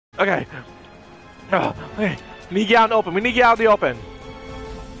Okay. Okay. We need to get out in the open. We need to get out in the open.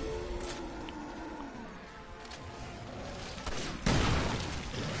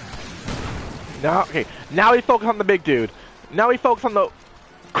 Now, okay. Now we focus on the big dude. Now we focus on the...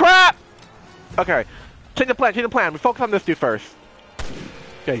 Crap! Okay. Change the plan. Change the plan. We focus on this dude first.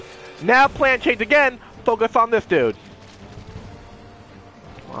 Okay. Now plan change again. Focus on this dude.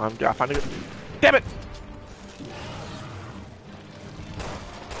 I'm gotta find a good... Damn it!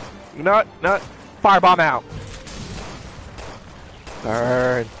 You know what? No. Firebomb out.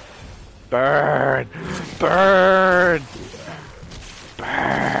 Burn. Burn. Burn.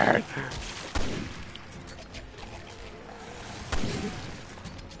 Burn.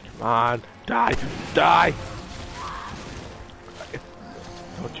 Come on. Die. Die.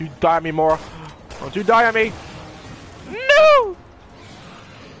 Don't you die on me, Mora. Don't you die on me. No!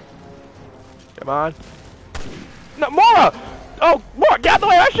 Come on. No, Mora! Oh, Mora, get out of the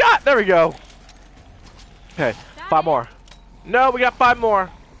way, I shot! There we go. Okay, 5 more. No, we got 5 more.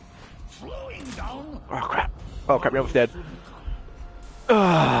 Oh, crap. Oh, crap, you're almost dead.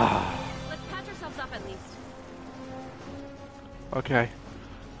 Let's patch ourselves up at least. Okay.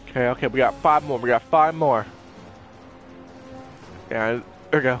 Okay, we got 5 more. We got 5 more. Yeah,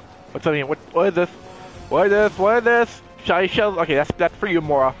 there we go. What's up here? What is this? What is this? What is this? Shiny shells? Okay, that's for you,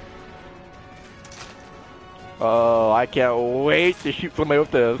 Mora. Oh, I can't wait to shoot somebody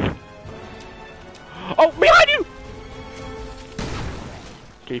with this. Oh, behind you!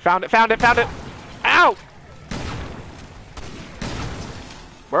 Okay, found it. Ow!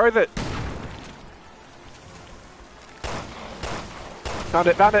 Where is it? Found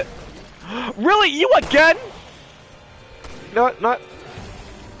it. Really? You again? No, not.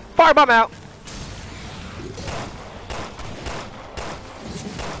 Firebomb out.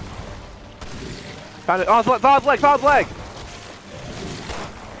 Found it. Oh, it's on his leg.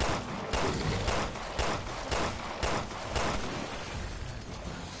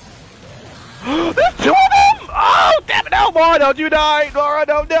 There's 2 of them! Oh, damn it! No, Mora, don't you die! Mora,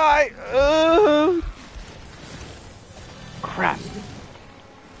 don't die! Crap.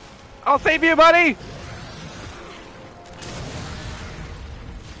 I'll save you, buddy!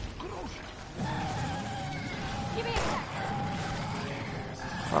 Give me a sec.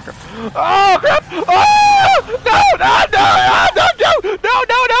 Okay. Oh, crap! Oh! No!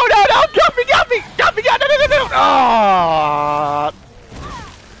 Got me! No!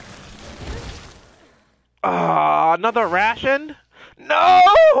 Another ration? No!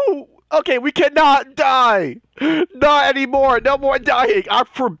 Okay, we cannot die! Not anymore! No more dying! I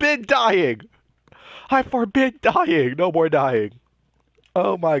forbid dying! No more dying!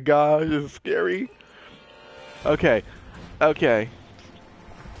 Oh my gosh, this is scary. Okay. Oh,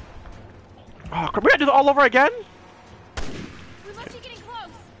 crap, we gotta do this all over again? We must be getting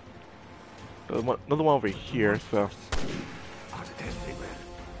close. Another one over here, so...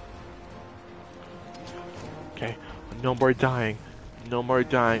 Okay, no more dying.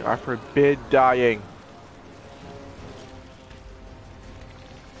 I forbid dying.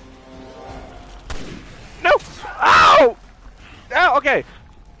 No! Ow! Ow, okay.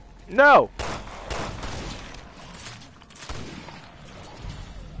 No!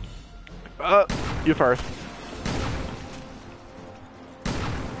 You first.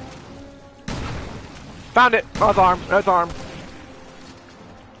 Found it! Oh, it's arm.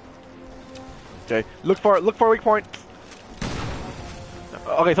 Okay, look for weak point.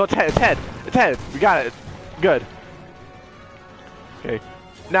 Okay, so it's head. We got it. Good. Okay.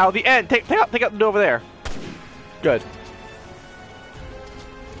 Now the end. Take out the door over there. Good.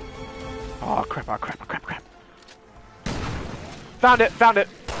 Oh crap! Found it.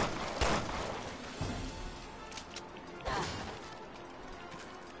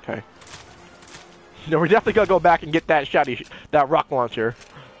 Okay. No, we're definitely gonna go back and get that that rock launcher.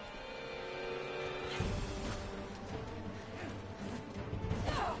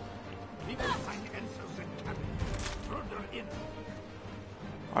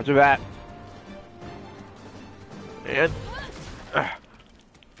 Roger that. And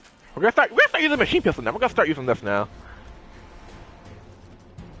we're gonna start using the machine pistol now. We're gonna start using this now.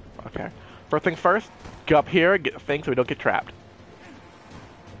 Okay. First things first, get up here, get the thing so we don't get trapped.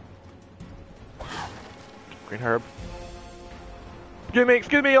 Green herb.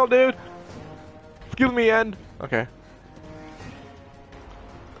 Excuse me, old dude. Excuse me, end. Okay.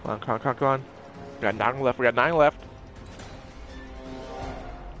 Come on. We got 9 left.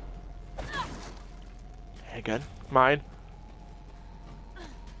 Okay, good. Mine.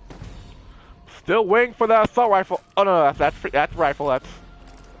 Still waiting for that assault rifle. Oh no, that's rifle. That's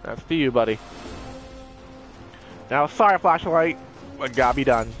to you, buddy. Now, sorry, flashlight. What gotta be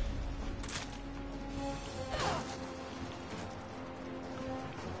done.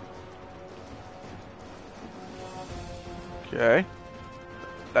 Okay.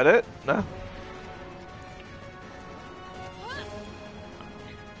 That it? No.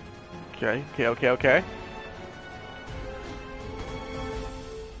 Okay, okay, okay, okay.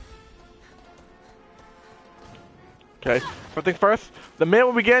 Okay, first things first, the minute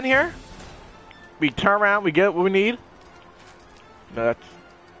we get in here, we turn around, we get what we need. No,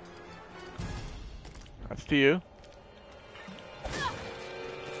 that's to you.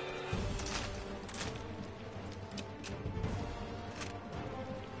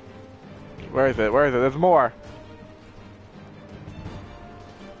 Where is it? Where is it? There's more.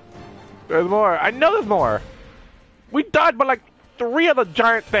 There's more. I know there's more. We died by like 3 of the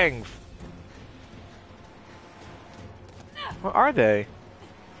giant things. What are they?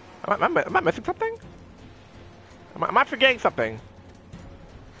 Am I missing something? Am I forgetting something?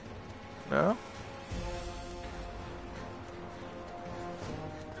 No?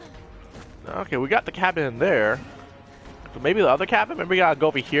 Okay, we got the cabin in there. So maybe the other cabin? Maybe we gotta go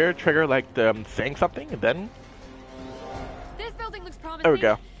over here, trigger like the saying something, and then... This building looks promising. There we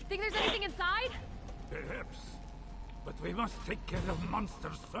go. Think there's anything inside? Perhaps. But we must take care of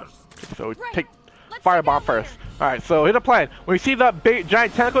monsters first. So we Right. take Let's firebomb check it out first. Alright, so here's the plan. When we see that big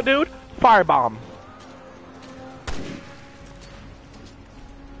giant tentacle dude, firebomb.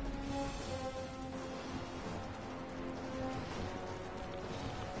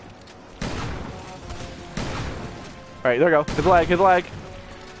 Alright, there we go. His leg, his leg.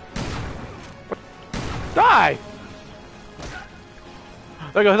 What? Die!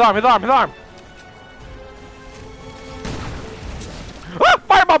 There we go, his arm, his arm, his arm! Ah!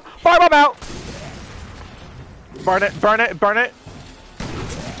 Firebomb! Firebomb out! Burn it, burn it, burn it!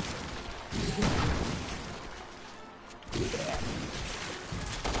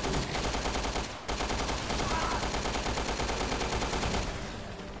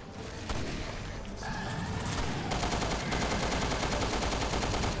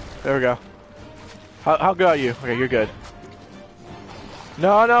 There we go. How good are you? Okay, you're good.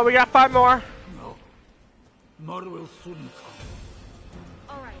 No, no, we got 5 more. No. More will soon come.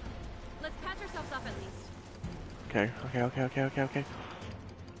 All right. Let's patch ourselves up at least. Okay, okay, okay, okay, okay, okay.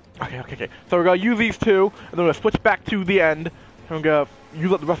 Okay, okay, okay. So we're gonna use these 2, and then we're gonna switch back to the end, and we're gonna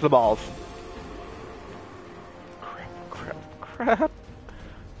use up the rest of the balls. Crap, crap, crap.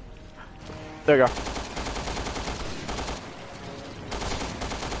 There we go.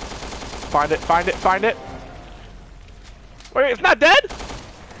 Find it, find it, find it. Wait, it's not dead?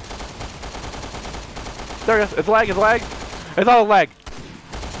 There it is. It's leg, it's leg. It's all leg.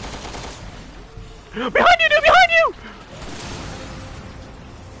 Behind you, dude, behind you!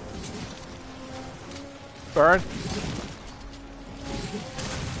 Burn.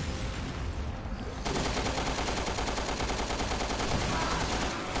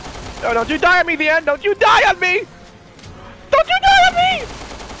 No, don't you die on me, the end. Don't you die on me! Don't you die on me!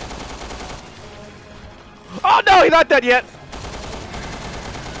 Oh no, he's not dead yet.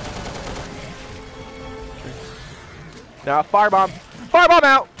 Now, firebomb. Firebomb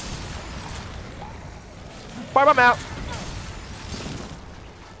out. Firebomb out.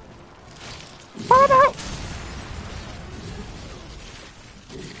 Firebomb out.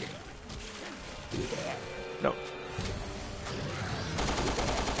 No.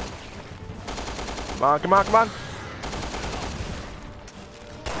 Come on, come on, come on.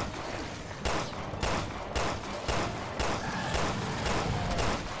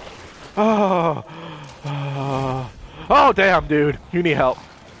 Oh. Oh. Oh, damn, dude. You need help.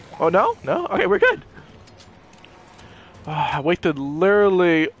 Oh, no? No? Okay, we're good. I wasted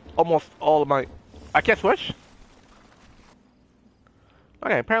literally almost all of my... I can't switch?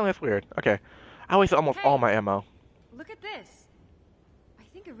 Okay, apparently that's weird. Okay. I wasted almost all my ammo. Look at this. I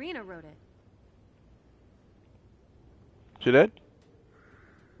think Irina wrote it. She did?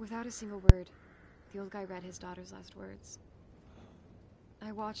 Without a single word, the old guy read his daughter's last words.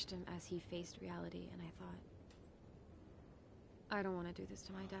 I watched him as he faced reality, and I thought, I don't want to do this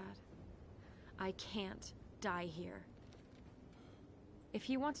to my dad. I can't die here. If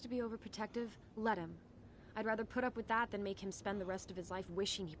he wants to be overprotective, let him. I'd rather put up with that than make him spend the rest of his life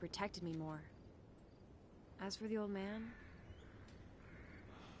wishing he protected me more. As for the old man,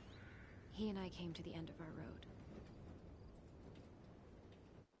 he and I came to the end of our road.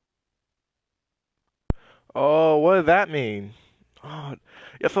 Oh, what does that mean? Oh,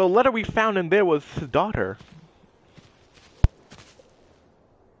 yeah, so the letter we found in there was his daughter.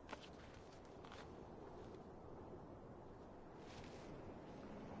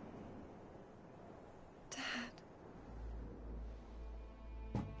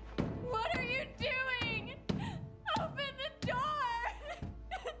 What are you doing? Open the door!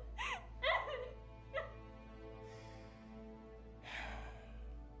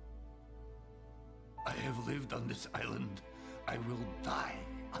 on this island, I will die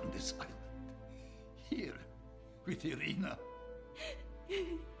on this island. Here, with Irina.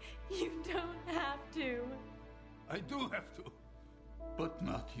 You don't have to. I do have to, but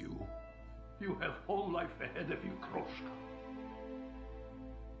not you. You have whole life ahead of you, Kroshka.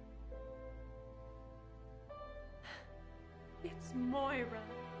 It's Moira.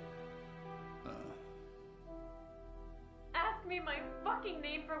 Ask me my fucking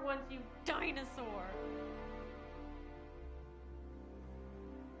name for once, you dinosaur.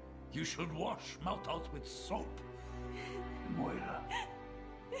 You should wash mouth out with soap, Moira.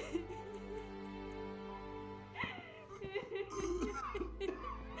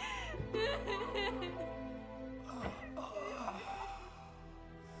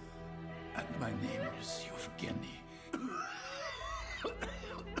 And my name is Yevgeny.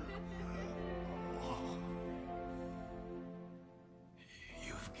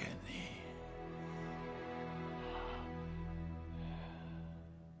 Yevgeny.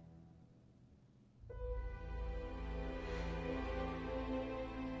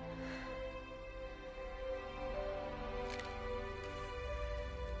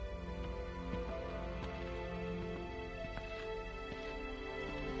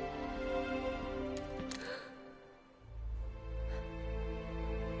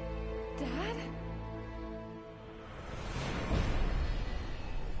 Dad?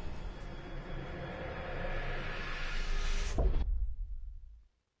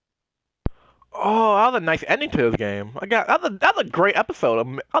 Oh, that was a nice ending to this game. That was a great episode. That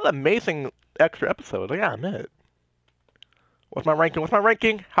was an amazing extra episode. I gotta admit. What's my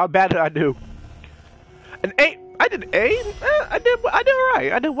ranking? How bad did I do? An 8. I did 8. I did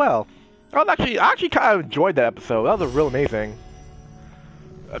alright. I did well. I actually kind of enjoyed that episode. That was real amazing.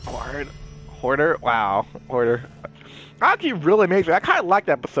 Acquired Hoarder. Wow, Hoarder. Actually, really amazing. I kind of liked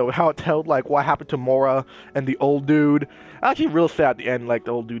that episode. How it told like what happened to Mora and the old dude. Actually, real sad at the end. Like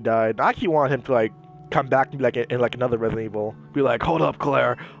the old dude died. I actually wanted him to like come back and be like in like another Resident Evil. Be like, hold up,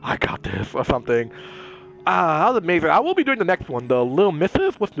 Claire, I got this or something. That was amazing. I will be doing the next one, the Little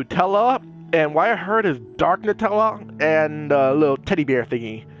Misses with Nutella, and what I heard is dark Nutella and a little teddy bear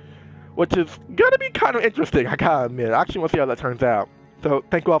thingy, which is gonna be kind of interesting. I gotta admit. I actually want to see how that turns out. So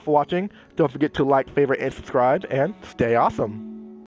thank you all for watching. Don't forget to like, favorite, and subscribe, and stay awesome.